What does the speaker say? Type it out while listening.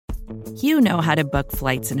You know how to book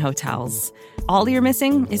flights and hotels. All you're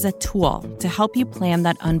missing is a tool to help you plan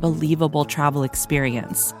that unbelievable travel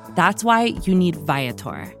experience. That's why you need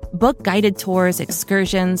Viator. Book guided tours,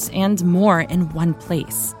 excursions, and more in one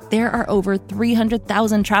place. There are over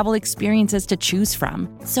 300,000 travel experiences to choose from,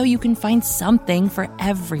 so you can find something for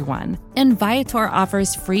everyone. And Viator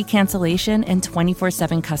offers free cancellation and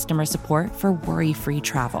 24/7 customer support for worry-free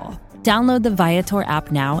travel. Download the Viator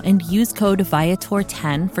app now and use code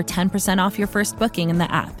Viator10 for 10% off your first booking in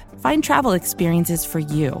the app. Find travel experiences for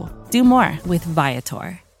you. Do more with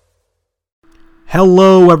Viator.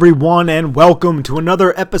 Hello, everyone, and welcome to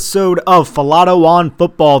another episode of Filato on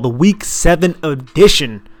Football, the Week 7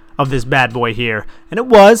 edition of this bad boy here. And it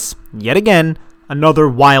was, yet again, another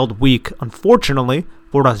wild week. Unfortunately,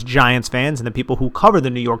 for us Giants fans and the people who cover the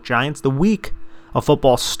New York Giants, the week of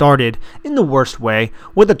football started in the worst way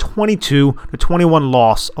with a 22-21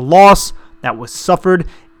 loss. A loss that was suffered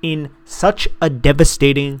in such a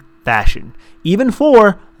devastating fashion, even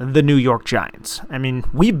for the New York Giants. I mean,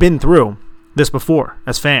 we've been through this before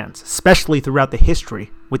as fans, especially throughout the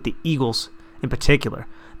history with the Eagles in particular.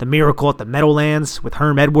 The miracle at the Meadowlands with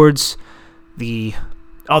Herm Edwards, the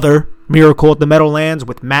other miracle at the Meadowlands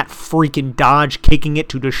with Matt freaking Dodge kicking it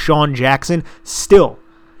to Deshaun Jackson, still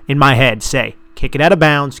in my head say, kick it out of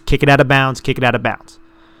bounds, kick it out of bounds, kick it out of bounds.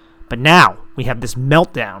 But now we have this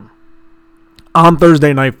meltdown on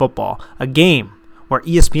Thursday Night Football, a game where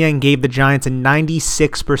ESPN gave the Giants a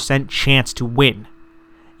 96% chance to win.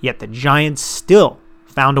 Yet the Giants still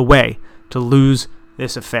found a way to lose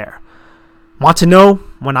this affair. Want to know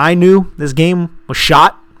when I knew this game was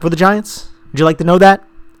shot for the Giants? Would you like to know that?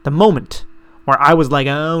 The moment where I was like,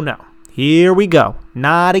 oh no, here we go,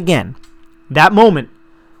 not again. That moment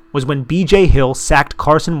was when B.J. Hill sacked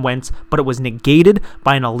Carson Wentz, but it was negated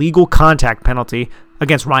by an illegal contact penalty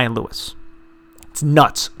against Ryan Lewis. It's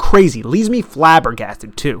nuts, crazy, leaves me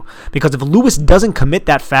flabbergasted too, because if Lewis doesn't commit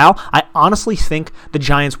that foul, I honestly think the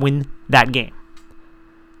Giants win that game.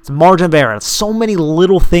 It's a margin of error. So many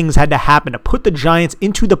little things had to happen to put the Giants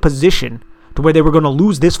into the position to where they were going to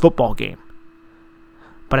lose this football game.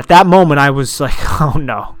 But at that moment, I was like, oh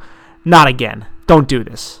no, not again. Don't do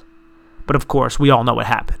this. But of course, we all know what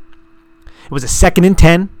happened. It was a 2nd and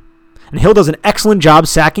 10, and Hill does an excellent job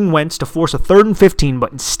sacking Wentz to force a 3rd and 15,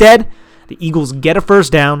 but instead, the Eagles get a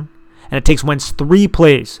first down, and it takes Wentz 3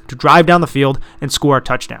 plays to drive down the field and score a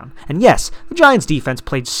touchdown. And yes, the Giants' defense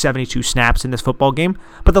played 72 snaps in this football game,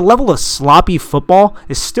 but the level of sloppy football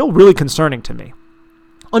is still really concerning to me.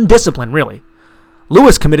 Undisciplined, really.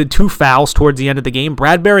 Lewis committed 2 fouls towards the end of the game.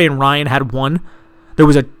 Bradbury and Ryan had 1. There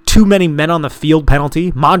was a too many men on the field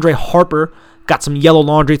penalty. Mondre Harper got some yellow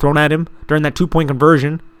laundry thrown at him during that 2-point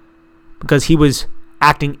conversion because he was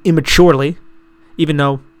acting immaturely, even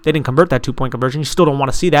though they didn't convert that 2-point conversion. You still don't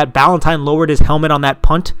want to see that. Ballantyne lowered his helmet on that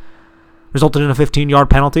punt, resulted in a 15-yard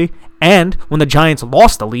penalty. And when the Giants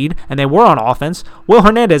lost the lead and they were on offense, Will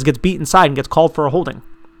Hernandez gets beat inside and gets called for a holding.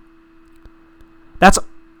 That's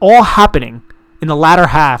all happening in the latter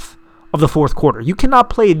half of the fourth quarter. You cannot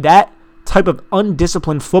play that type of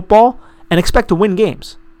undisciplined football and expect to win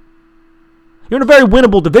games. You're in a very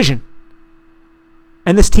winnable division.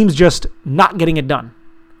 And this team's just not getting it done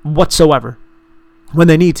whatsoever when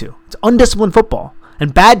they need to. It's undisciplined football.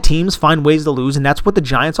 And bad teams find ways to lose, and that's what the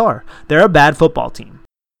Giants are. They're a bad football team.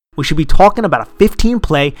 We should be talking about a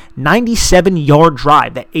 15-play, 97-yard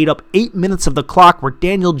drive that ate up 8 minutes of the clock where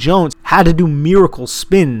Daniel Jones had to do miracle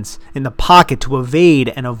spins in the pocket to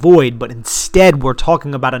evade and avoid, but instead we're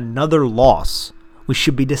talking about another loss. We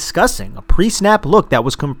should be discussing a pre-snap look that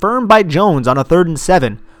was confirmed by Jones on a 3rd and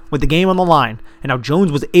 7 with the game on the line, and how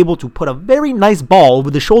Jones was able to put a very nice ball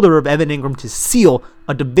over the shoulder of Evan Ingram to seal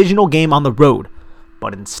a divisional game on the road.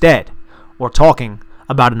 But instead, we're talking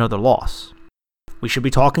about another loss. We should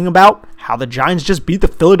be talking about how the Giants just beat the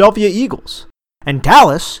Philadelphia Eagles. And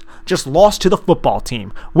Dallas just lost to the football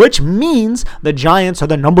team, which means the Giants are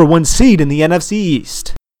the number 1 seed in the NFC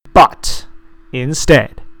East. But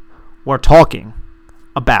instead, we're talking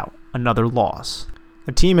about another loss.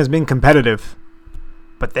 The team has been competitive,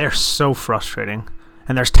 but they're so frustrating.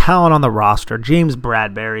 And there's talent on the roster. James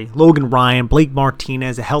Bradbury, Logan Ryan, Blake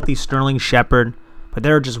Martinez, a healthy Sterling Shepard. But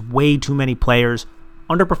there are just way too many players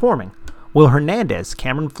underperforming. Will Hernandez,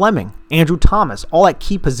 Cameron Fleming, Andrew Thomas, all at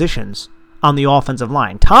key positions on the offensive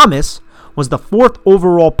line. Thomas was the 4th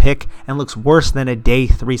overall pick and looks worse than a day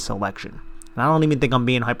 3 selection. And I don't even think I'm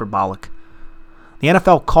being hyperbolic. The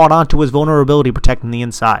NFL caught on to his vulnerability protecting the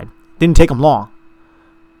inside. Didn't take him long.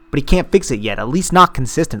 But he can't fix it yet, at least not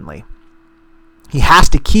consistently. He has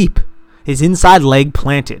to keep his inside leg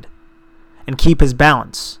planted and keep his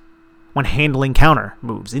balance. when handling counter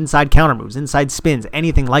moves, inside spins,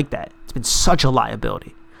 anything like that. It's been such a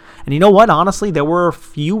liability. And you know what? Honestly, there were a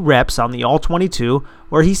few reps on the All-22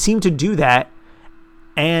 where he seemed to do that,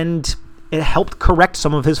 and it helped correct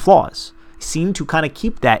some of his flaws. He seemed to kind of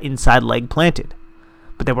keep that inside leg planted.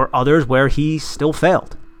 But there were others where he still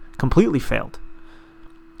failed, completely failed.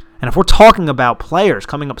 And if we're talking about players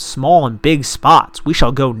coming up small in big spots, we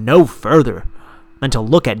shall go no further than to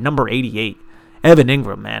look at number 88, Evan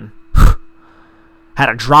Engram, man. Had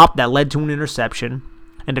a drop that led to an interception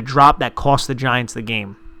and a drop that cost the Giants the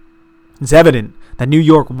game. It's evident that New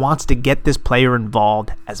York wants to get this player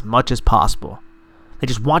involved as much as possible. They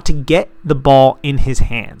just want to get the ball in his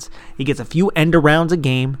hands. He gets a few end arounds a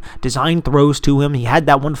game, design throws to him. He had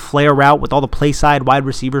that one flare route with all the play side wide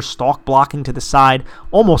receivers stalk blocking to the side,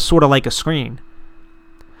 almost sort of like a screen.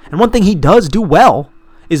 And one thing he does do well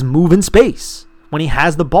is move in space when he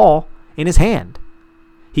has the ball in his hand.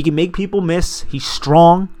 He can make people miss. He's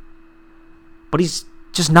strong, but he's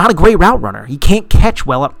just not a great route runner. He can't catch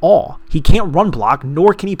well at all. He can't run block,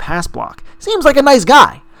 nor can he pass block. Seems like a nice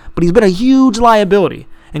guy, but he's been a huge liability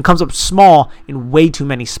and comes up small in way too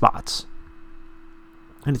many spots.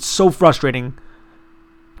 And it's so frustrating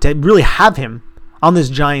to really have him on this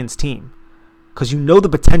Giants team, because you know the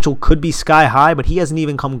potential could be sky high, but he hasn't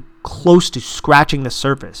even come close to scratching the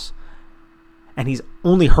surface. And he's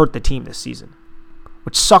only hurt the team this season,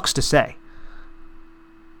 which sucks to say.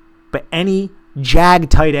 But any Jag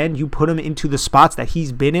tight end, you put him into the spots that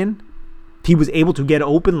he's been in, if he was able to get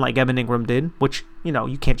open like Evan Engram did, which,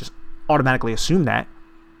 you can't just automatically assume that,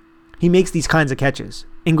 he makes these kinds of catches.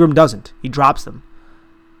 Engram doesn't. He drops them.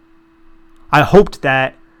 I hoped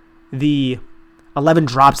that the 11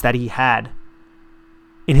 drops that he had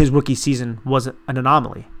in his rookie season was an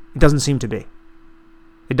anomaly. It doesn't seem to be.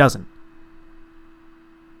 It doesn't.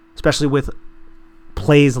 Especially with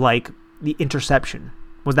plays like the interception.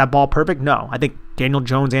 Was that ball perfect? No. I think Daniel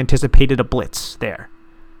Jones anticipated a blitz there.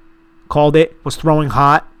 Called it, was throwing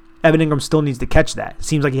hot. Evan Engram still needs to catch that.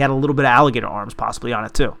 Seems like he had a little bit of alligator arms possibly on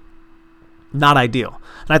it too. Not ideal.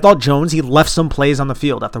 And I thought Jones, he left some plays on the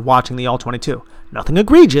field after watching the All-22. Nothing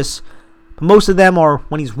egregious, but most of them are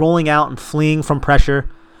when he's rolling out and fleeing from pressure.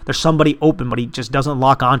 There's somebody open, but he just doesn't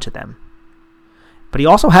lock onto them. But he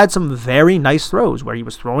also had some very nice throws where he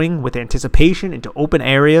was throwing with anticipation into open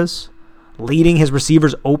areas, leading his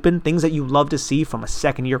receivers open, things that you love to see from a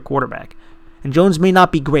second-year quarterback. And Jones may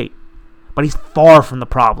not be great, but he's far from the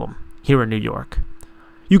problem here in New York.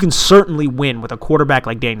 You can certainly win with a quarterback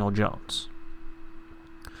like Daniel Jones.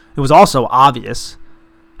 It was also obvious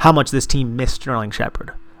how much this team missed Sterling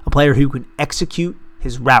Shepard, a player who can execute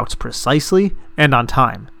his routes precisely and on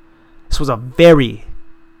time. This was a very,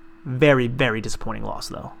 very, very disappointing loss,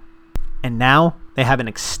 though. And now they have an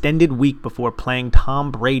extended week before playing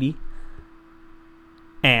Tom Brady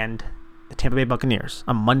and the Tampa Bay Buccaneers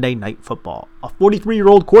on Monday Night Football. A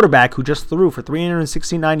 43-year-old quarterback who just threw for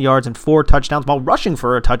 369 yards and 4 touchdowns while rushing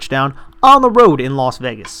for a touchdown on the road in Las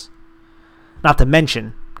Vegas. Not to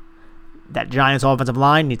mention that Giants offensive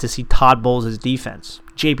line needs to see Todd Bowles' defense.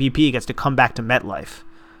 JPP gets to come back to MetLife.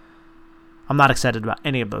 I'm not excited about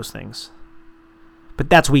any of those things. But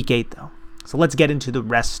that's Week 8, though. So let's get into the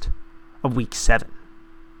rest of Week 7.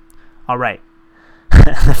 All right.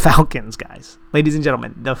 The Falcons, guys. Ladies and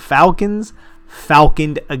gentlemen, the Falcons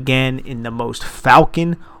falconed again in the most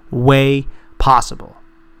Falcon way possible.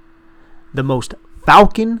 The most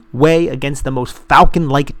Falcon way against the most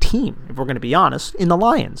Falcon-like team, if we're going to be honest, in the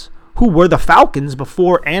Lions, who were the Falcons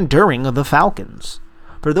before and during the Falcons.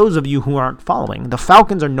 For those of you who aren't following, the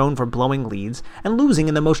Falcons are known for blowing leads and losing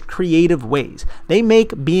in the most creative ways. They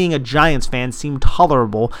make being a Giants fan seem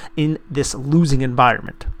tolerable in this losing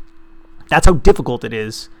environment. That's how difficult it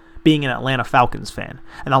is being an Atlanta Falcons fan.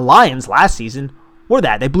 And the Lions last season were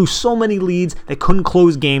that. They blew so many leads, they couldn't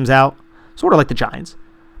close games out, sort of like the Giants.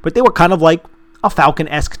 But they were kind of like a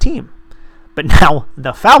Falcon-esque team. But now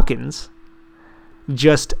the Falcons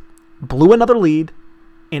just blew another lead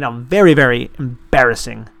in a very, very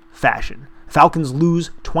embarrassing fashion. Falcons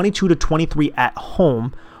lose 22-23 at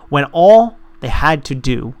home when all they had to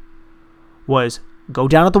do was go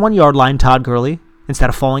down at the 1-yard line, Todd Gurley, instead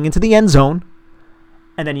of falling into the end zone,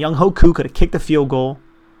 and then Young Ho Koo could have kicked the field goal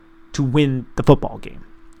to win the football game.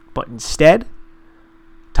 But instead,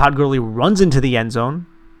 Todd Gurley runs into the end zone,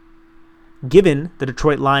 giving the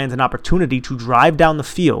Detroit Lions an opportunity to drive down the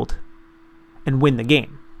field and win the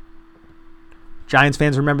game. Giants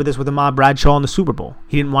fans remember this with Ahmad Bradshaw in the Super Bowl.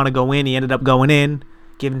 He didn't want to go in. He ended up going in,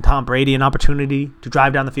 giving Tom Brady an opportunity to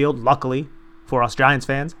drive down the field. Luckily for us Giants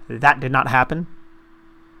fans, that did not happen.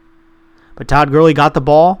 But Todd Gurley got the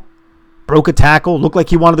ball broke a tackle, looked like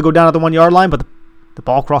he wanted to go down at the 1 yard line, but the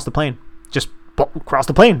ball crossed the plane. Just crossed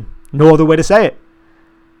the plane. No other way to say it.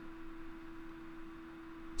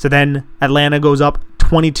 So then Atlanta goes up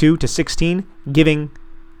 22-16, giving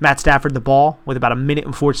Matt Stafford the ball with about 1 minute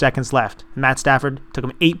and 4 seconds left. Matt Stafford took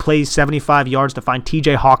him 8 plays, 75 yards to find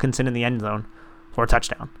TJ Hawkinson in the end zone for a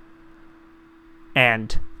touchdown.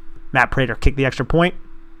 And Matt Prater kicked the extra point,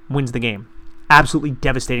 wins the game. Absolutely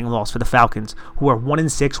devastating loss for the Falcons, who are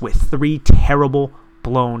 1-6 with 3 terrible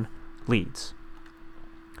blown leads.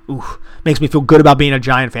 Ooh, makes me feel good about being a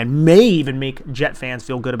Giant fan. May even make Jet fans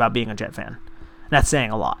feel good about being a Jet fan. That's saying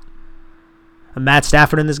a lot. And Matt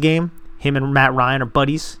Stafford in this game, him and Matt Ryan are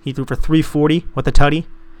buddies. He threw for 340 with a tutty.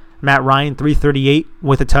 Matt Ryan, 338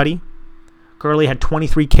 with a tutty. Gurley had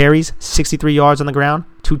 23 carries, 63 yards on the ground,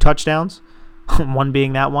 2 touchdowns, one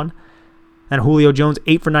being that one. And Julio Jones,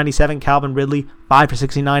 8 for 97. Calvin Ridley, 5 for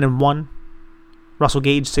 69 and 1. Russell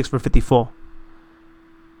Gage, 6 for 54.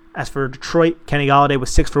 As for Detroit, Kenny Golladay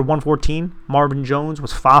was 6 for 114. Marvin Jones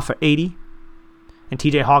was 5 for 80. And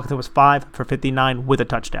TJ Hawkinson was 5 for 59 with a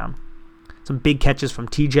touchdown. Some big catches from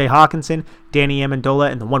TJ Hawkinson, Danny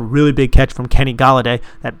Amendola, and the one really big catch from Kenny Golladay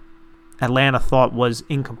that Atlanta thought was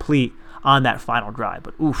incomplete on that final drive.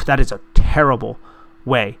 But oof, that is a terrible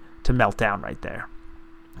way to melt down right there.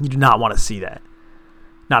 You do not want to see that.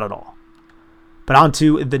 Not at all. But on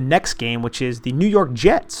to the next game, which is the New York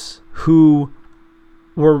Jets, who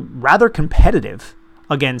were rather competitive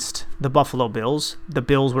against the Buffalo Bills. The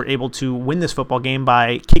Bills were able to win this football game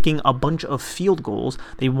by kicking a bunch of field goals.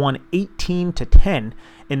 They won 18-10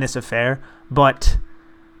 in this affair, but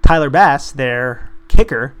Tyler Bass, their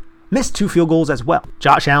kicker, missed 2 field goals as well.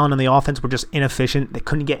 Josh Allen and the offense were just inefficient. They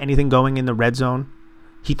couldn't get anything going in the red zone.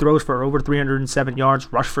 He throws for over 307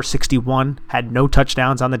 yards, rushed for 61, had no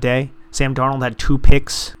touchdowns on the day. Sam Darnold had 2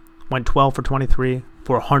 picks, went 12 for 23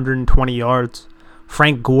 for 120 yards.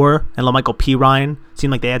 Frank Gore and LaMichael Pirine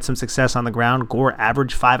seemed like they had some success on the ground. Gore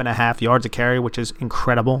averaged 5.5 yards a carry, which is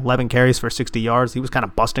incredible. 11 carries for 60 yards. He was kind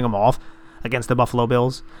of busting them off against the Buffalo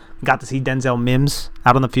Bills. We got to see Denzel Mims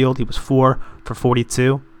out on the field. He was 4 for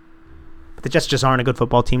 42. But the Jets just aren't a good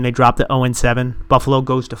football team. They dropped to 0-7. Buffalo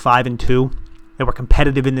goes to 5-2. They were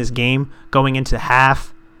competitive in this game going into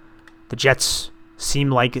half. The Jets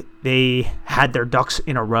seemed like they had their ducks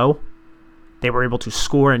in a row. They were able to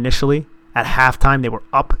score initially. At halftime, they were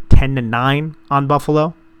up 10-9 on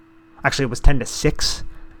Buffalo. Actually, it was 10-6.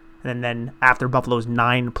 And then after Buffalo's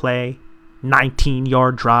 9-play,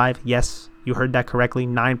 19-yard drive. Yes, you heard that correctly.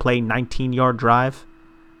 9-play, 19-yard drive.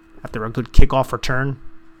 After a good kickoff return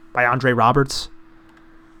by Andre Roberts,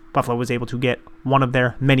 Buffalo was able to get one of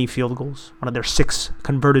their many field goals. One of their 6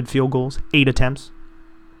 converted field goals. 8 attempts.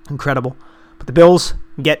 Incredible. But the Bills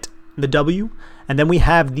get the W. And then we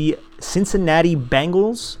have the Cincinnati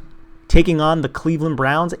Bengals taking on the Cleveland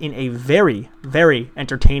Browns in a very, very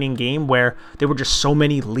entertaining game where there were just so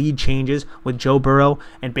many lead changes with Joe Burrow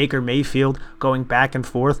and Baker Mayfield going back and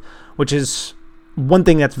forth, which is one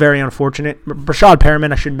thing that's very unfortunate. Brashad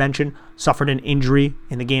Perriman, I should mention, suffered an injury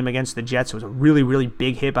in the game against the Jets. It was a really, really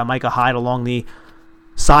big hit by Micah Hyde along the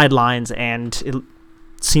sidelines, and it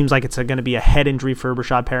seems like it's going to be a head injury for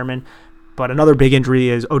Brashad Perriman. But another big injury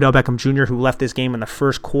is Odell Beckham Jr., who left this game in the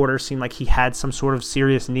first quarter. Seemed like he had some sort of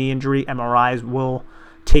serious knee injury. MRIs will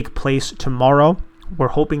take place tomorrow. We're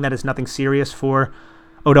hoping that it's nothing serious for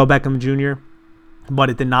Odell Beckham Jr., but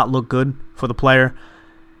it did not look good for the player.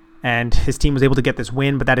 And his team was able to get this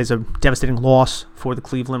win, but that is a devastating loss for the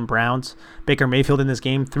Cleveland Browns. Baker Mayfield in this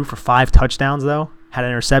game threw for 5 touchdowns, though. Had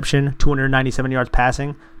an interception, 297 yards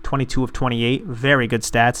passing, 22 of 28. Very good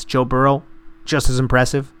stats. Joe Burrow, just as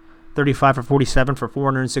impressive. 35 for 47 for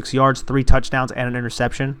 406 yards, 3 touchdowns, and an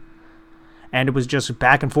interception. And it was just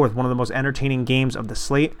back and forth, one of the most entertaining games of the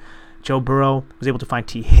slate. Joe Burrow was able to find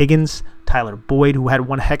T. Higgins, Tyler Boyd, who had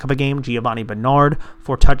one heck of a game, Giovanni Bernard,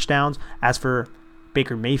 4 touchdowns. As for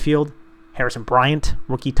Baker Mayfield, Harrison Bryant,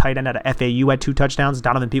 rookie tight end out of FAU, had 2 touchdowns.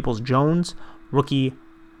 Donovan Peoples-Jones, rookie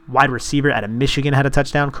wide receiver out of Michigan, had a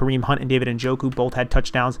touchdown. Kareem Hunt and David Njoku both had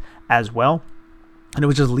touchdowns as well. And it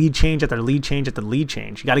was just lead change after lead change after lead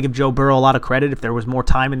change. You got to give Joe Burrow a lot of credit. If there was more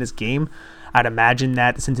time in this game, I'd imagine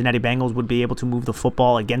that the Cincinnati Bengals would be able to move the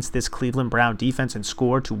football against this Cleveland Brown defense and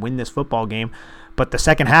score to win this football game. But the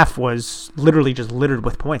second half was literally just littered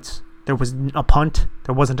with points. There was a punt.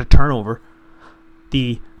 There wasn't a turnover.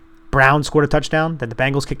 The Browns scored a touchdown. Then the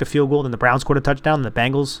Bengals kicked a field goal. Then the Browns scored a touchdown. Then the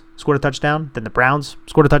Bengals scored a touchdown. Then the Browns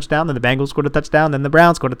scored a touchdown. Then the Bengals scored a touchdown. Then the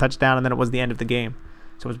Browns scored a touchdown. And then it was the end of the game.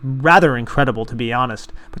 So it was rather incredible, to be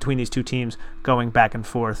honest, between these two teams going back and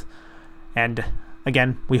forth. And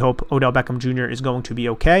again, we hope Odell Beckham Jr. is going to be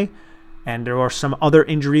okay. And there are some other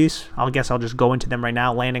injuries. I guess I'll just go into them right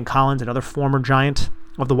now. Landon Collins, another former Giant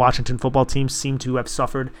of the Washington football team, seemed to have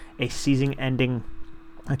suffered a season-ending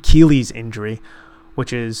Achilles injury,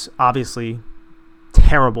 which is obviously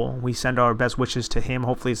terrible. We send our best wishes to him.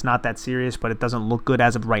 Hopefully it's not that serious, but it doesn't look good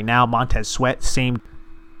as of right now. Montez Sweat, same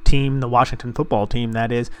team, the Washington football team,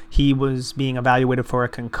 that is. He was being evaluated for a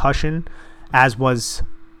concussion, as was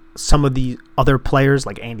some of the other players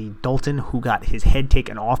like Andy Dalton, who got his head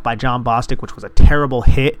taken off by Jon Bostic, which was a terrible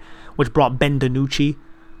hit, which brought Ben DiNucci,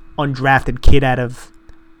 undrafted kid out of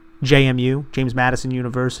JMU, James Madison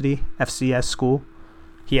University, FCS school.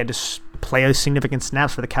 He had to play a significant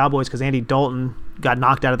snaps for the Cowboys because Andy Dalton got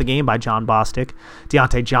knocked out of the game by Jon Bostic.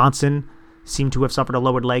 Deontay Johnson seemed to have suffered a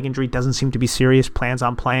lowered leg injury, doesn't seem to be serious, plans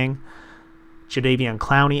on playing. Jadeveon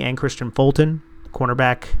Clowney and Christian Fulton,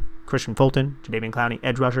 cornerback Christian Fulton, Jadeveon Clowney,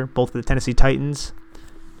 edge rusher, both of the Tennessee Titans,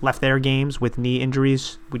 left their games with knee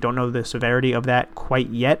injuries. We don't know the severity of that quite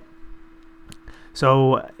yet.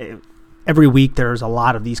 So every week there's a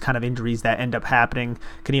lot of these kind of injuries that end up happening.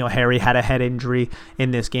 N'Keal Harry had a head injury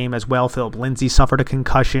in this game as well. Philip Lindsay suffered a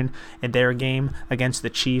concussion in their game against the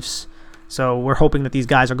Chiefs. So we're hoping that these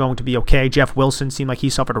guys are going to be okay. Jeff Wilson seemed like he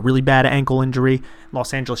suffered a really bad ankle injury.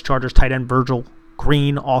 Los Angeles Chargers tight end Virgil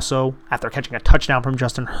Green also, after catching a touchdown from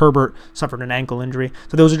Justin Herbert, suffered an ankle injury.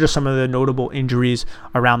 So those are just some of the notable injuries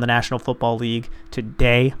around the National Football League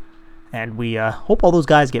today. And we hope all those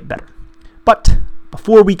guys get better. But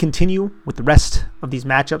before we continue with the rest of these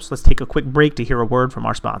matchups, let's take a quick break to hear a word from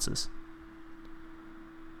our sponsors.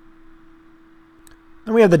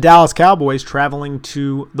 And we have the Dallas Cowboys traveling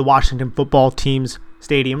to the Washington football team's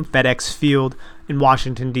stadium, FedEx Field in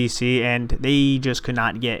Washington, D.C., and they just could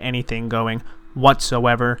not get anything going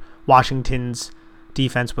whatsoever. Washington's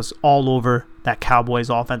defense was all over that Cowboys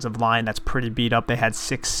offensive line. That's pretty beat up. They had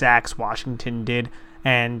 6 sacks, Washington did,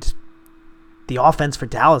 and the offense for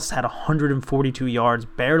Dallas had 142 yards,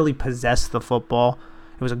 barely possessed the football.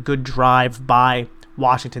 It was a good drive by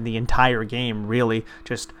Washington the entire game, really,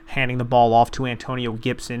 just handing the ball off to Antonio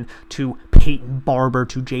Gibson, to Peyton Barber,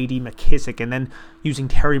 to J.D. McKissick, and then using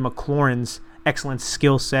Terry McLaurin's excellent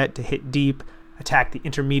skill set to hit deep, attack the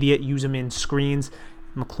intermediate, use them in screens.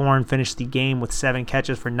 McLaurin finished the game with 7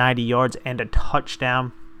 catches for 90 yards and a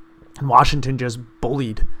touchdown. And Washington just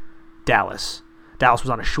bullied Dallas. Dallas was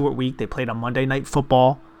on a short week. They played on Monday Night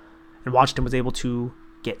Football, and Washington was able to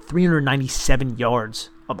get 397 yards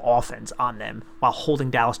of offense on them while holding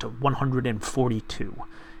Dallas to 142.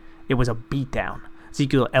 It was a beatdown.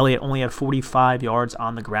 Ezekiel Elliott only had 45 yards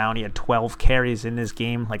on the ground. He had 12 carries in this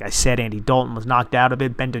game. Like I said, Andy Dalton was knocked out of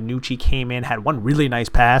it. Ben DiNucci came in, had one really nice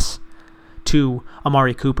pass to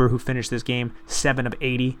Amari Cooper, who finished this game 7 of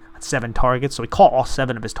 80 on 7 targets. So he caught all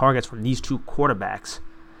 7 of his targets from these 2 quarterbacks.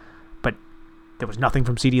 But there was nothing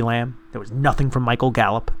from CeeDee Lamb. There was nothing from Michael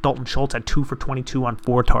Gallup. Dalton Schultz had 2 for 22 on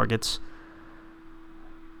 4 targets.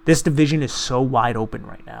 This division is so wide open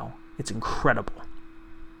right now. It's incredible.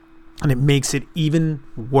 And it makes it even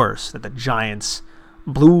worse that the Giants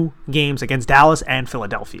blew games against Dallas and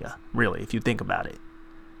Philadelphia, really, if you think about it.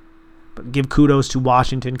 But give kudos to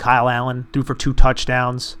Washington. Kyle Allen threw for 2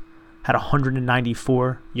 touchdowns, had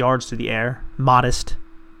 194 yards to the air, modest,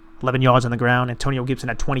 11 yards on the ground. Antonio Gibson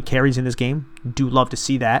had 20 carries in this game. Do love to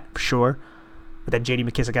see that, for sure. But then J.D.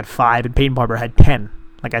 McKissick had 5, and Peyton Barber had 10.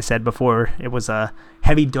 Like I said before, it was a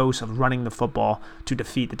heavy dose of running the football to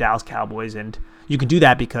defeat the Dallas Cowboys, and you can do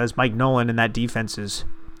that because Mike Nolan and that defense is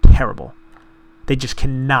terrible. They just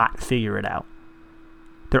cannot figure it out.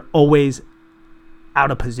 They're always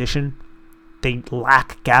out of position. They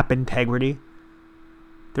lack gap integrity.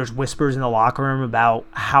 There's whispers in the locker room about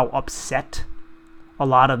how upset a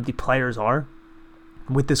lot of the players are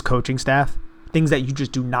with this coaching staff. Things that you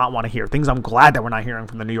just do not want to hear. Things I'm glad that we're not hearing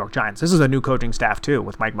from the New York Giants. This is a new coaching staff, too,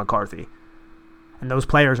 with Mike McCarthy. And those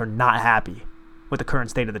players are not happy with the current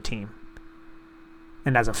state of the team.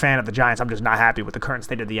 And as a fan of the Giants, I'm just not happy with the current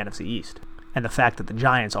state of the NFC East and the fact that the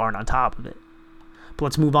Giants aren't on top of it. But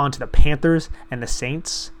let's move on to the Panthers and the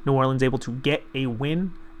Saints. New Orleans able to get a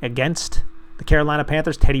win against the Carolina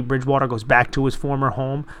Panthers. Teddy Bridgewater goes back to his former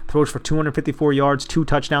home, throws for 254 yards, 2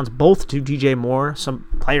 touchdowns, both to DJ Moore, some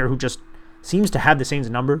player who just seems to have the Saints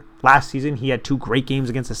number. Last season, he had 2 great games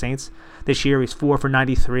against the Saints. This year, he's 4 for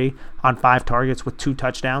 93 on 5 targets with 2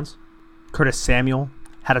 touchdowns. Curtis Samuel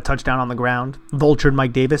had a touchdown on the ground. Vultured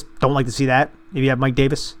Mike Davis. Don't like to see that if you have Mike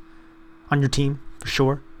Davis on your team, for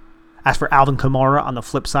sure. As for Alvin Kamara, on the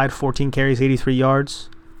flip side, 14 carries, 83 yards,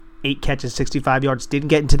 8 catches, 65 yards. Didn't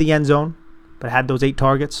get into the end zone, but had those 8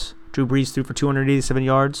 targets. Drew Brees threw for 287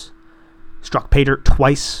 yards. Struck pay dirt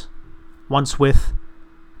twice, once with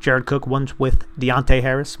Jared Cook went with Deontay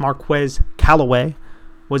Harris. Marquez Callaway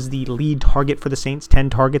was the lead target for the Saints. 10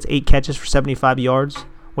 targets, 8 catches for 75 yards.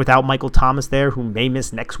 Without Michael Thomas there, who may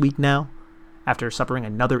miss next week now after suffering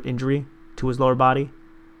another injury to his lower body.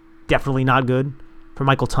 Definitely not good for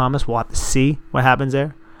Michael Thomas. We'll have to see what happens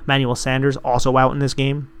there. Emmanuel Sanders also out in this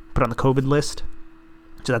game, put on the COVID list.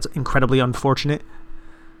 So that's incredibly unfortunate.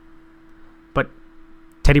 But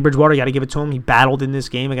Teddy Bridgewater, you got to give it to him. He battled in this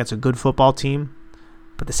game against a good football team.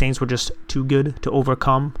 But the Saints were just too good to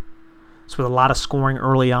overcome. So with a lot of scoring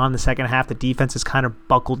early on in the second half, the defense has kind of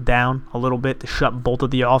buckled down a little bit to shut both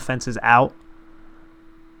of the offenses out.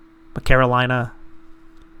 But Carolina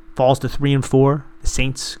falls to 3-4. The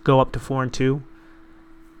Saints go up to 4-2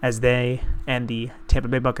 as they and the Tampa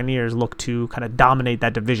Bay Buccaneers look to kind of dominate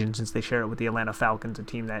that division since they share it with the Atlanta Falcons, a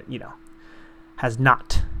team that, has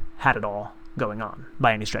not had it all going on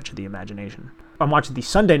by any stretch of the imagination. I'm watching the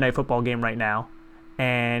Sunday Night Football game right now,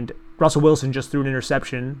 and Russell Wilson just threw an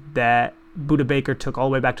interception that Budda Baker took all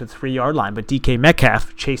the way back to the 3-yard line, but DK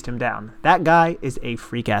Metcalf chased him down. That guy is a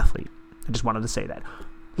freak athlete. I just wanted to say that.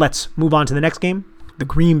 Let's move on to the next game. The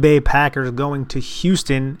Green Bay Packers going to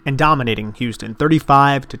Houston and dominating Houston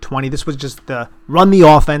 35-20. This was just the run the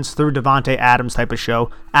offense through Davante Adams type of show.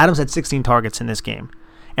 Adams had 16 targets in this game.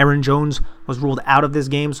 Aaron Jones was ruled out of this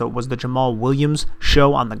game, so it was the Jamal Williams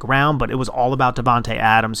show on the ground, but it was all about Davante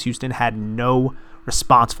Adams. Houston had no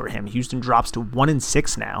response for him. Houston drops to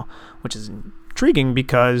 1-6 now, which is intriguing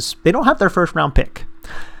because they don't have their first round pick.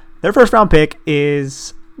 Their first round pick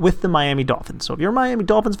is with the Miami Dolphins. So if you're a Miami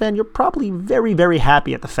Dolphins fan, you're probably very, very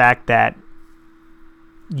happy at the fact that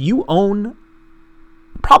you own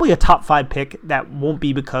probably a top 5 pick that won't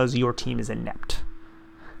be because your team is inept.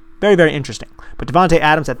 Very, very interesting. But Davante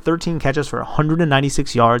Adams had 13 catches for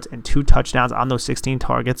 196 yards and 2 touchdowns on those 16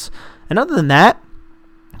 targets. And other than that,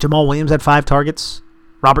 Jamal Williams had 5 targets.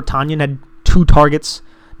 Robert Tonyan had 2 targets.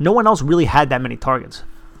 No one else really had that many targets.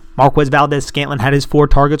 Marquez Valdes-Scantling had his 4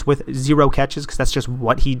 targets with 0 catches because that's just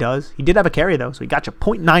what he does. He did have a carry, though, so he got you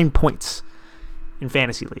 0.9 points in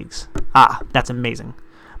fantasy leagues. That's amazing.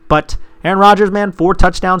 But Aaron Rodgers, man, 4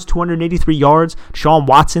 touchdowns, 283 yards. Deshaun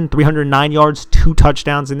Watson, 309 yards, 2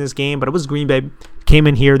 touchdowns in this game. But it was Green Bay. Came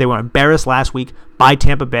in here. They were embarrassed last week by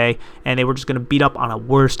Tampa Bay, and they were just going to beat up on a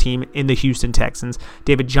worse team in the Houston Texans.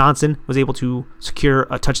 David Johnson was able to secure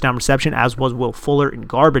a touchdown reception, as was Will Fuller in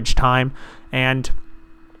garbage time. And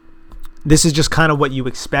this is just kind of what you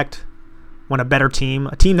expect when a better team,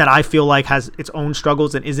 a team that I feel like has its own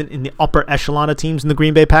struggles and isn't in the upper echelon of teams in the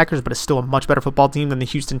Green Bay Packers, but is still a much better football team than the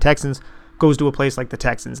Houston Texans, goes to a place like the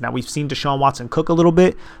Texans. Now, we've seen Deshaun Watson cook a little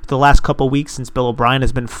bit the last couple of weeks since Bill O'Brien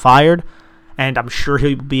has been fired, and I'm sure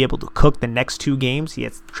he'll be able to cook the next 2 games. He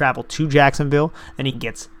has to travel to Jacksonville, and he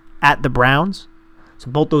gets at the Browns. So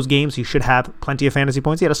both those games, he should have plenty of fantasy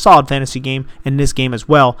points. He had a solid fantasy game in this game as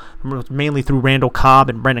well, mainly through Randall Cobb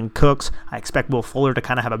and Brendan Cooks. I expect Will Fuller to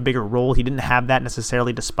kind of have a bigger role. He didn't have that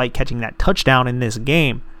necessarily despite catching that touchdown in this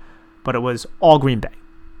game, but it was all Green Bay.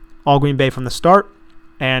 All Green Bay from the start,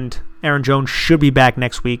 and Aaron Jones should be back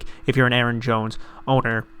next week if you're an Aaron Jones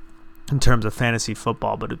owner in terms of fantasy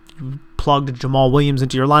football. But if you plugged Jamal Williams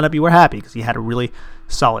into your lineup, you were happy because he had a really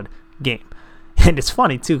solid game. And it's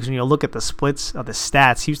funny, too, because when you look at the splits of the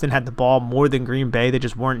stats, Houston had the ball more than Green Bay. They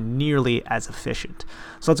just weren't nearly as efficient.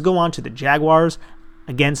 So let's go on to the Jaguars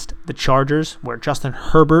against the Chargers, where Justin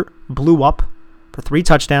Herbert blew up for 3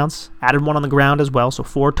 touchdowns, added 1 on the ground as well, so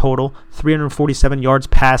 4 total, 347 yards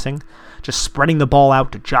passing, just spreading the ball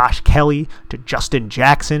out to Josh Kelly, to Justin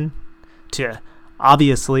Jackson, to,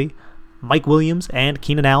 obviously, Mike Williams and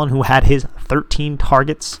Keenan Allen, who had his 13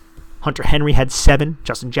 targets. Hunter Henry had 7.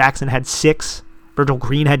 Justin Jackson had 6. Virgil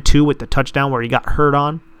Green had 2 with the touchdown where he got hurt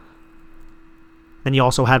on. Then you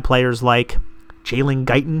also had players like Jalen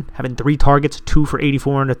Guyton having 3 targets, 2 for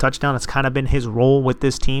 84 and a touchdown. That's kind of been his role with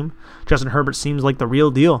this team. Justin Herbert seems like the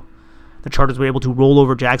real deal. The Chargers were able to roll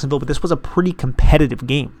over Jacksonville, but this was a pretty competitive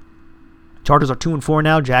game. Chargers are 2-4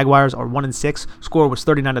 now. Jaguars are 1-6. Score was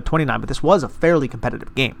 39-29, but this was a fairly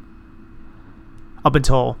competitive game. Up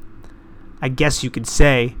until, I guess you could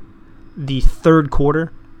say, the third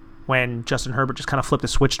quarter, when Justin Herbert just kind of flipped a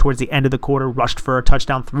switch towards the end of the quarter, rushed for a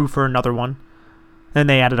touchdown, threw for another one. Then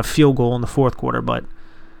they added a field goal in the fourth quarter, but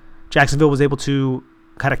Jacksonville was able to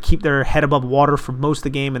kind of keep their head above water for most of the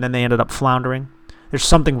game, and then they ended up floundering. There's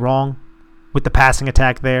something wrong with the passing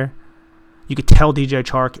attack there. You could tell DJ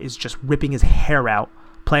Chark is just ripping his hair out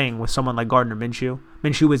playing with someone like Gardner Minshew.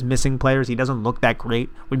 Minshew is missing players. He doesn't look that great.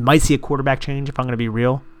 We might see a quarterback change if I'm going to be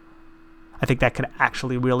real. I think that could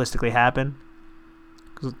actually realistically happen.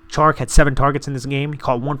 Chark had 7 targets in this game. He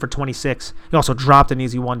caught 1 for 26. He also dropped an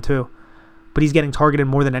easy one, too. but he's getting targeted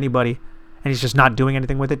more than anybody, and he's just not doing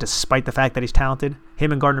anything with it despite the fact that he's talented.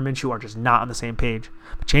 Him and Gardner Minshew are just not on the same page.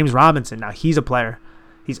 But James Robinson, now he's a player.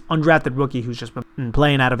 He's undrafted rookie who's just been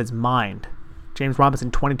playing out of his mind. James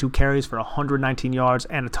Robinson, 22 carries for 119 yards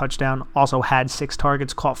and a touchdown. Also had 6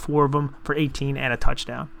 targets, caught 4 of them for 18 and a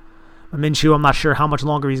touchdown. But Minshew, I'm not sure how much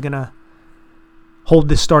longer he's going to hold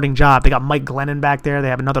this starting job. They got Mike Glennon back there. They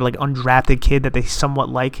have another undrafted kid that they somewhat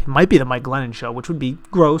like. It might be the Mike Glennon show, which would be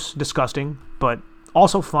gross, disgusting, but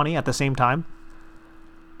also funny at the same time.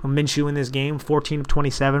 But Minshew in this game, 14 of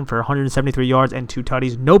 27 for 173 yards and 2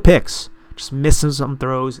 tutties. No picks. Just misses some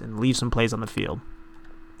throws and leaves some plays on the field.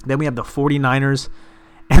 Then we have the 49ers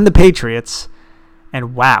and the Patriots.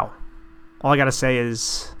 And wow, all I got to say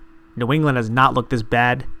is New England has not looked this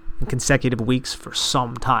bad in consecutive weeks for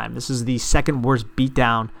some time. This is the second worst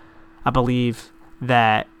beatdown, I believe,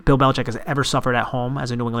 that Bill Belichick has ever suffered at home as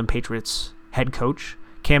a New England Patriots head coach.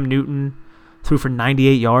 Cam Newton threw for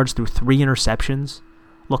 98 yards, threw 3 interceptions,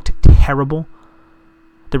 looked terrible.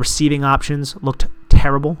 The receiving options looked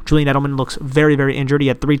terrible. Julian Edelman looks very, very injured. He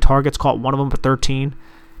had 3 targets, caught 1 of them for 13.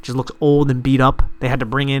 Just looks old and beat up. They had to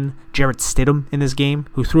bring in Jarrett Stidham in this game,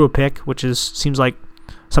 who threw a pick, which seems like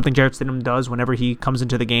something Jarrett Stidham does whenever he comes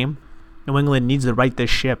into the game. New England needs to right this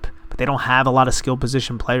ship, but they don't have a lot of skill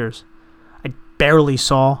position players. I barely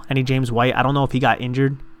saw any James White. I don't know if he got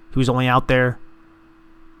injured. He was only out there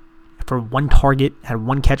for 1 target, had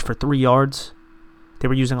 1 catch for 3 yards. They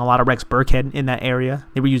were using a lot of Rex Burkhead in that area.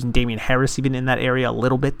 They were using Damian Harris even in that area a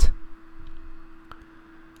little bit.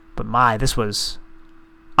 But this was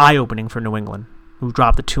eye-opening for New England, who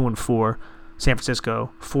dropped to 2-4. San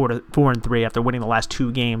Francisco 4-3 after winning the last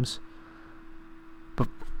 2 games. But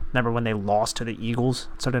remember when they lost to the Eagles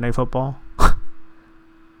on Sunday Night Football? But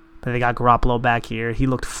they got Garoppolo back here. He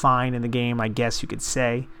looked fine in the game, I guess you could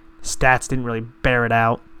say. Stats didn't really bear it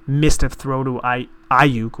out. Missed a throw to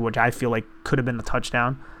Ayuk, which I feel like could have been a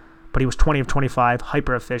touchdown. But he was 20 of 25,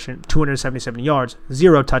 hyper efficient, 277 yards,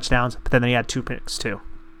 0 touchdowns, but then he had 2 picks too.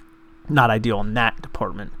 Not ideal in that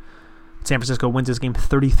department. San Francisco wins this game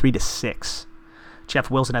 33-6. Jeff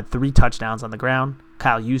Wilson had 3 touchdowns on the ground.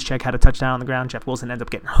 Kyle Juszczyk had a touchdown on the ground. Jeff Wilson ended up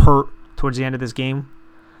getting hurt towards the end of this game.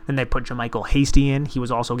 Then they put JaMychal Hasty in. He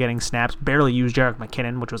was also getting snaps. Barely used Jerick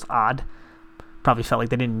McKinnon, which was odd. Probably felt like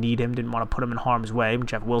they didn't need him, didn't want to put him in harm's way.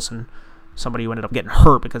 Jeff Wilson, somebody who ended up getting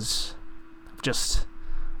hurt because of just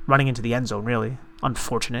running into the end zone, really.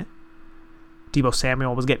 Unfortunate. Deebo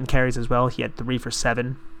Samuel was getting carries as well. He had 3 for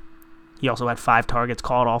 7. He also had 5 targets,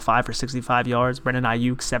 caught all 5 for 65 yards. Brandon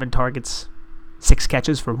Ayuk, 7 targets, 6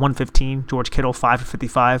 catches for 115. George Kittle, 5 for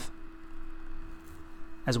 55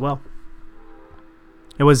 as well.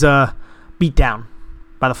 It was a beatdown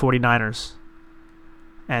by the 49ers.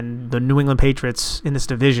 And the New England Patriots in this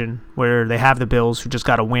division, where they have the Bills, who just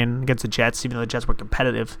got a win against the Jets, even though the Jets were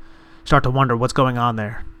competitive, start to wonder what's going on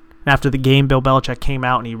there. And after the game, Bill Belichick came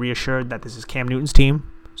out and he reassured that this is Cam Newton's team.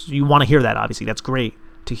 So you want to hear that, obviously. That's great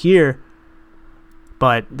to hear.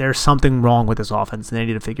 But there's something wrong with this offense, and they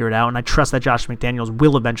need to figure it out. And I trust that Josh McDaniels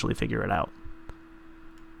will eventually figure it out.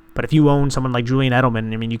 But if you own someone like Julian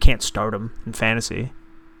Edelman, you can't start him in fantasy.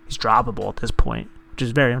 He's droppable at this point, which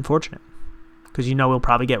is very unfortunate, because he'll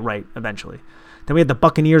probably get right eventually. Then we had the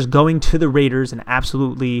Buccaneers going to the Raiders and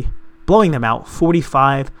absolutely blowing them out,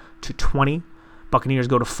 45-20. Buccaneers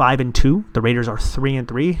go to 5-2. The Raiders are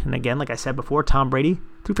 3-3. And again, like I said before, Tom Brady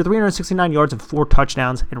threw for 369 yards and 4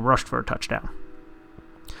 touchdowns and rushed for a touchdown.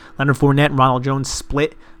 Leonard Fournette and Ronald Jones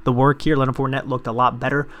split the work here. Leonard Fournette looked a lot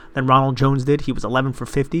better than Ronald Jones did. He was 11 for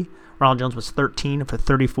 50. Ronald Jones was 13 for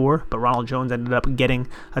 34, but Ronald Jones ended up getting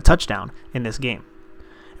a touchdown in this game.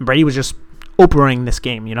 And Brady was just Oprahing this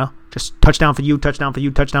game, just touchdown for you, touchdown for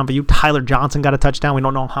you, touchdown for you. Tyler Johnson got a touchdown. We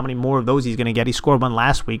don't know how many more of those he's going to get. He scored 1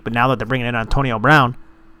 last week, but now that they're bringing in Antonio Brown,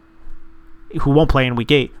 who won't play in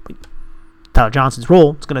Week 8, Tyler Johnson's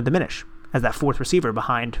role is going to diminish as that 4th receiver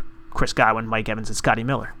behind Chris Godwin, Mike Evans, and Scotty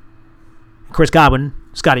Miller. Chris Godwin,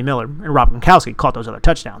 Scotty Miller, and Rob Gronkowski caught those other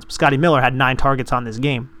touchdowns. But Scotty Miller had 9 targets in this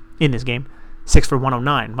game, 6 for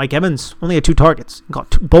 109. Mike Evans only had 2 targets, and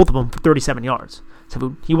caught both of them for 37 yards.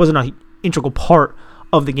 So he wasn't an integral part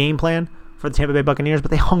of the game plan for the Tampa Bay Buccaneers,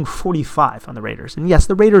 but they hung 45 on the Raiders. And yes,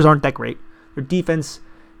 the Raiders aren't that great. Their defense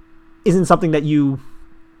isn't something that you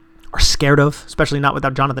are scared of, especially not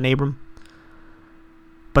without Jonathan Abram.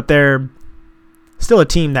 But they're still a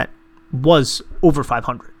team that was over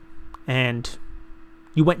 500. And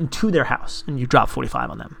you went into their house and you dropped 45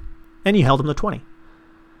 on them. And you held them to 20.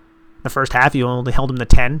 The first half, you only held them to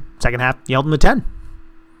 10. Second half, you held them to 10.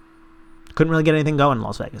 Couldn't really get anything going in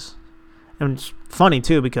Las Vegas. And it's funny,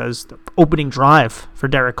 too, because the opening drive for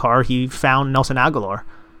Derek Carr, he found Nelson Aguilar.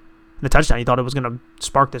 the touchdown. You thought it was going to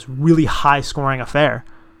spark this really high-scoring affair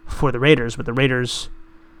for the Raiders, but the Raiders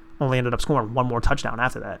only ended up scoring one more touchdown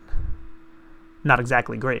after that. Not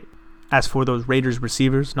exactly great. As for those Raiders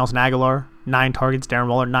receivers, Nelson Aguilar, 9 targets. Darren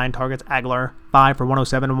Waller, 9 targets. Aguilar, 5 for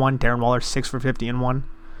 107 and 1. Darren Waller, 6 for 50 and 1.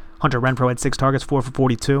 Hunter Renfrow had 6 targets, 4 for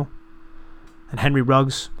 42. And Henry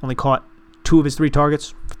Ruggs only caught 2 of his 3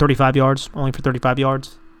 targets for 35 yards, only for 35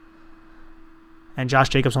 yards. And Josh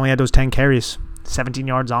Jacobs only had those 10 carries, 17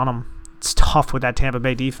 yards on him. It's tough with that Tampa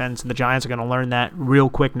Bay defense, and the Giants are going to learn that real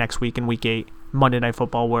quick next week in Week 8, Monday Night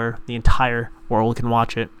Football, where the entire world can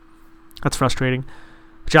watch it. That's frustrating.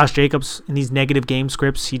 Josh Jacobs, in these negative game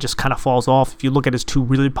scripts, he just kind of falls off. If you look at his 2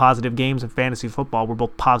 really positive games in fantasy football, were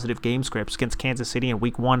both positive game scripts against Kansas City in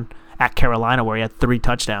Week 1 at Carolina, where he had 3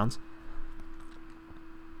 touchdowns.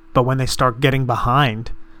 But when they start getting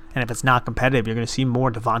behind, and if it's not competitive, you're going to see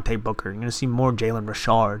more Devontae Booker. You're going to see more Jalen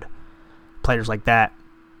Richard, players like that.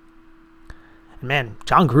 And man,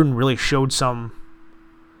 John Gruden really showed some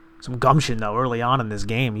gumption, though, early on in this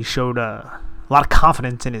game. He showed a lot of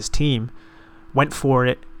confidence in his team, went for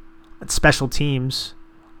it at special teams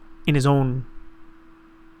in his own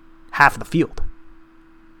half of the field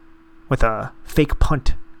with a fake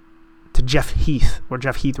punt to Jeff Heath, where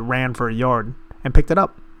Jeff Heath ran for a yard and picked it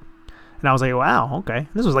up. And I was like, wow, okay.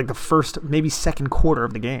 This was like the first, maybe second quarter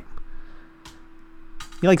of the game.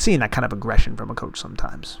 You like seeing that kind of aggression from a coach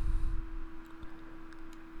sometimes.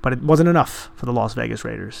 But it wasn't enough for the Las Vegas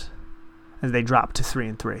Raiders as they dropped to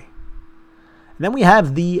 3-3. And then we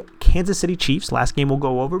have the Kansas City Chiefs. Last game we'll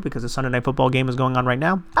go over because the Sunday Night Football game is going on right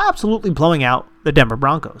now. Absolutely blowing out the Denver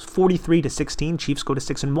Broncos. 43-16. Chiefs go to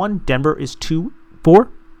 6-1. Denver is 2-4.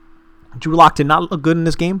 Drew Lock did not look good in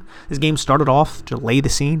this game. This game started off to lay the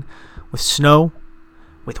scene with snow,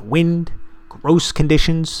 with wind, gross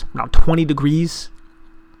conditions, around 20 degrees.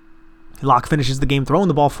 Lock finishes the game throwing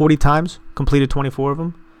the ball 40 times, completed 24 of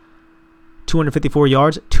them, 254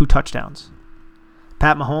 yards, 2 touchdowns.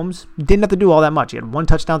 Pat Mahomes didn't have to do all that much. He had 1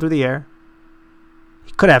 touchdown through the air.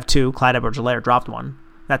 He could have 2. Clyde Edwards-Helaire dropped 1.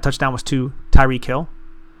 That touchdown was to Tyreek Hill.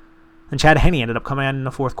 And Chad Henne ended up coming in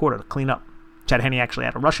the fourth quarter to clean up. Chad Henne actually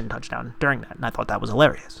had a rushing touchdown during that, and I thought that was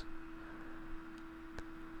hilarious.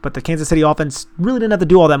 But the Kansas City offense really didn't have to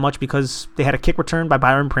do all that much because they had a kick return by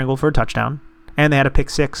Byron Pringle for a touchdown, and they had a pick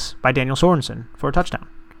 6 by Daniel Sorensen for a touchdown.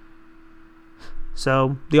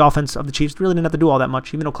 So the offense of the Chiefs really didn't have to do all that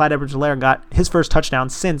much, even though Clyde Edwards-Helaire got his first touchdown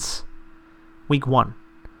since Week 1,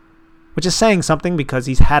 which is saying something because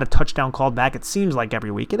he's had a touchdown called back, it seems like,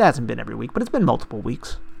 every week. It hasn't been every week, but it's been multiple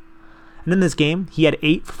weeks. And in this game, he had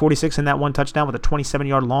 8 for 46 in that 1 touchdown with a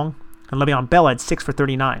 27-yard long, and Le'Veon Bell had 6 for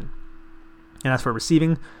 39. And as for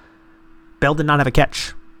receiving, Bell did not have a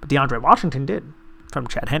catch, but DeAndre Washington did from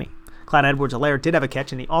Chad Henne. Clyde Edwards-Helaire did have a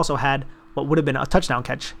catch, and he also had what would have been a touchdown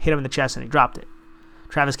catch, hit him in the chest, and he dropped it.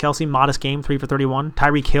 Travis Kelce, modest game, 3 for 31.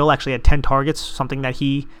 Tyreek Hill actually had 10 targets, something that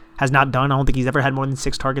he has not done. I don't think he's ever had more than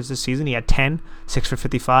 6 targets this season. He had 10, 6 for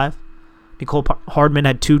 55. Mecole Hardman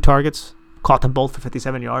had 2 targets, caught them both for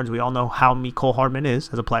 57 yards. We all know how Mecole Hardman is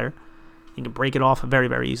as a player. He can break it off very,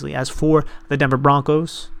 very easily. As for the Denver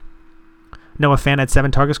Broncos, Noah Fant had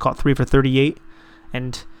 7 targets, caught 3 for 38.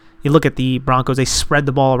 And you look at the Broncos, they spread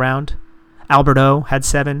the ball around. Albert O had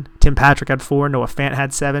 7. Tim Patrick had 4. Noah Fant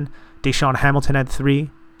had 7. Deshaun Hamilton had 3.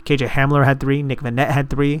 KJ Hamler had 3. Nick Vannett had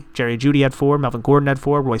 3. Jerry Jeudy had 4. Melvin Gordon had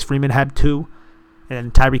 4. Royce Freeman had 2. And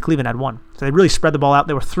then Tyree Cleveland had 1. So they really spread the ball out.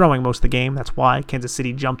 They were throwing most of the game. That's why Kansas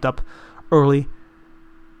City jumped up early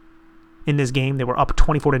in this game. They were up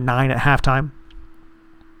 24-9 at halftime.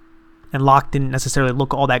 And Locke didn't necessarily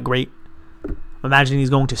look all that great. I'm imagining he's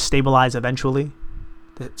going to stabilize eventually.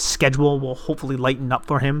 The schedule will hopefully lighten up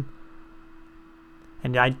for him.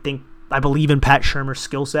 And I believe in Pat Shurmur's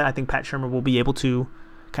skill set. I think Pat Shurmur will be able to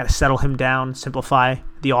kind of settle him down, simplify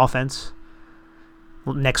the offense.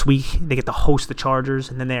 Next week, they get to host the Chargers,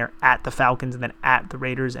 and then they're at the Falcons, and then at the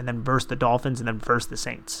Raiders, and then versus the Dolphins, and then versus the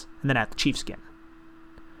Saints, and then at the Chiefs again.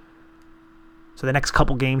 So the next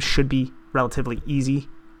couple games should be relatively easier,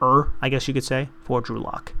 I guess you could say, for Drew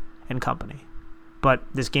Lock and company. But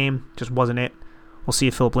this game just wasn't it. We'll see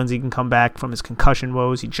if Philip Lindsay can come back from his concussion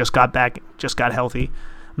woes. He just got back, just got healthy.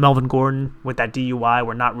 Melvin Gordon with that DUI,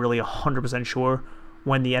 we're not really 100% sure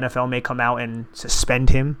when the NFL may come out and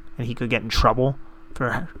suspend him and he could get in trouble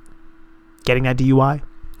for getting that DUI.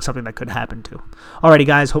 Something that could happen too. Alrighty,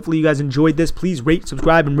 guys. Hopefully you guys enjoyed this. Please rate,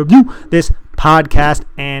 subscribe, and review this podcast.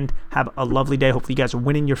 And have a lovely day. Hopefully you guys are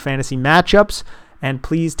winning your fantasy matchups. And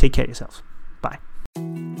please take care of yourselves. Bye.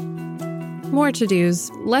 More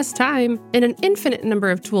to-dos, less time, and an infinite number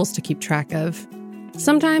of tools to keep track of.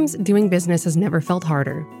 Sometimes doing business has never felt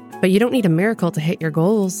harder, but you don't need a miracle to hit your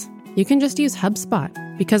goals. You can just use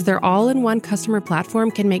HubSpot because their all-in-one customer platform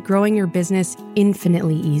can make growing your business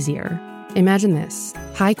infinitely easier. Imagine this: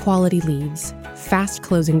 high-quality leads, fast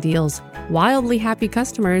closing deals, wildly happy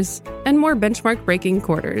customers, and more benchmark-breaking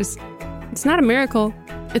quarters. It's not a miracle,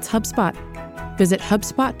 it's HubSpot. Visit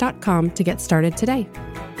HubSpot.com to get started today.